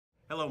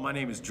Hello, my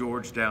name is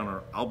George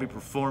Downer. I'll be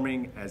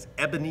performing as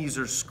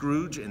Ebenezer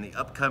Scrooge in the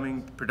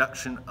upcoming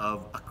production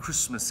of A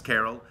Christmas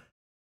Carol.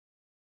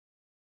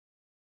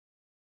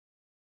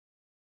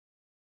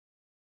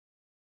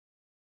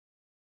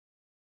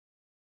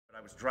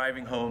 I was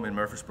driving home in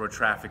Murfreesboro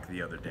traffic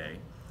the other day,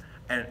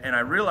 and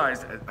I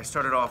realized I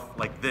started off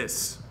like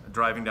this,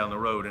 driving down the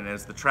road, and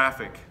as the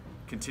traffic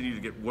continued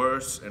to get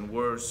worse and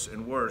worse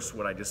and worse,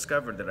 what I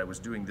discovered that I was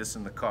doing this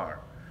in the car.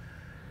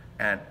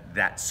 And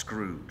that's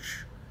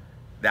Scrooge.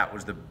 That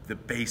was the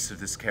base of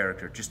this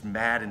character, just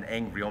mad and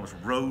angry, almost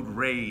road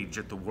rage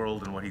at the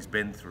world and what he's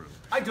been through.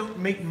 I don't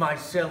make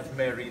myself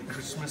merry at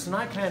Christmas, and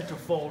I can't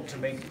afford to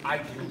make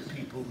idle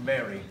people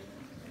merry.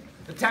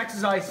 The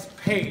taxes I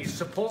pay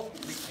support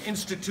the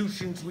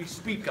institutions we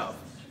speak of.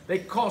 They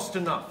cost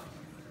enough.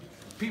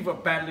 If people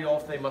are badly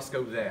off, they must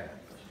go there.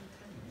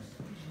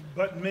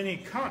 But many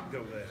can't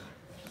go there.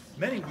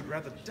 Many would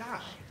rather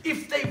die.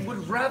 If they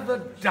would rather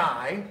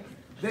die,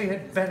 they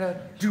had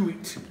better do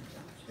it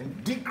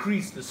and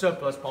decrease the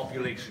surplus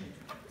population.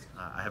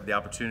 I have the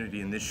opportunity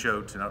in this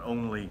show to not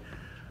only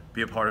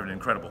be a part of an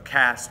incredible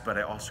cast, but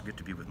I also get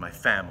to be with my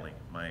family.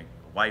 My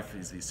wife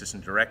is the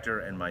assistant director,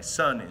 and my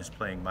son is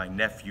playing my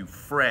nephew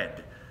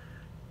Fred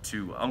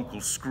to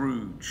Uncle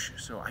Scrooge.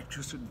 So I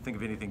just didn't think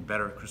of anything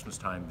better at Christmas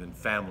time than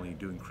family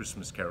doing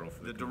Christmas Carol.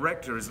 The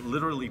director has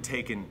literally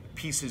taken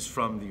pieces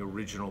from the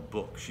original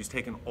book. She's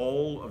taken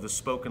all of the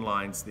spoken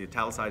lines, the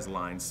italicized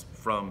lines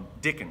from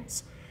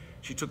Dickens.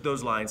 She took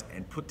those lines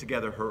and put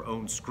together her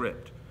own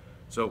script.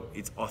 So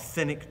it's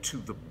authentic to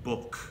the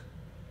book.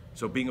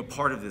 So being a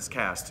part of this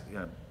cast,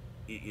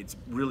 it's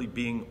really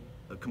being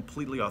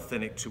completely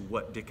authentic to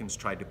what Dickens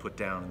tried to put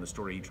down in the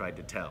story he tried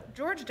to tell.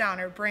 George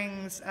Downer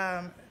brings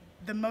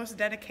the most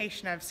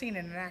dedication I've seen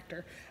in an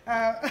actor.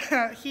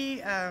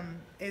 He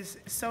is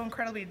so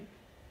incredibly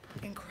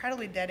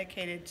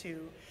dedicated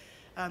to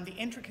the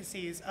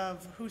intricacies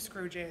of who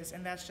Scrooge is,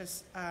 and that's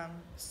just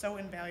so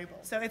invaluable.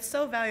 So it's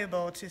so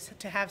valuable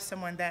to have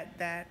someone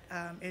that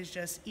is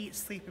just eat,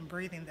 sleep, and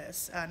breathing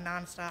this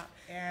nonstop.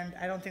 And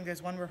I don't think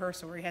there's one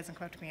rehearsal where he hasn't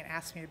come up to me and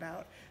asked me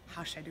about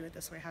how should I do it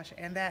this way,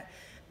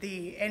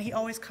 and he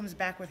always comes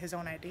back with his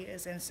own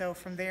ideas. And so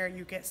from there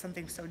you get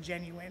something so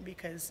genuine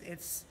because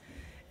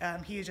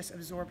he is just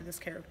absorbed this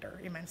character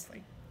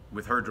immensely.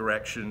 With her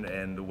direction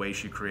and the way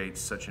she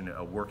creates such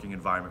a working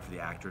environment for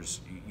the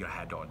actors, you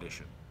had to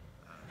audition.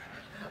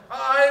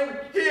 I'm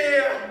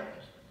here!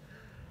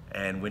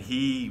 And when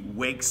he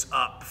wakes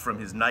up from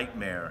his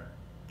nightmare,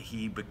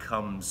 he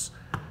becomes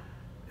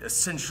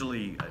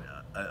essentially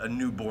a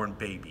newborn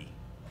baby.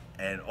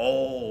 And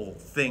all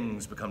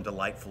things become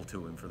delightful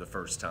to him for the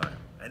first time.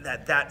 And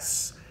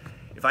that's,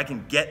 if I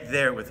can get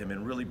there with him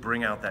and really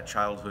bring out that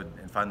childhood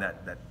and find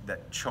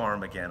that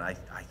charm again, I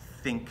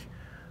think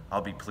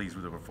I'll be pleased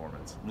with the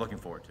performance. I'm looking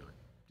forward to it.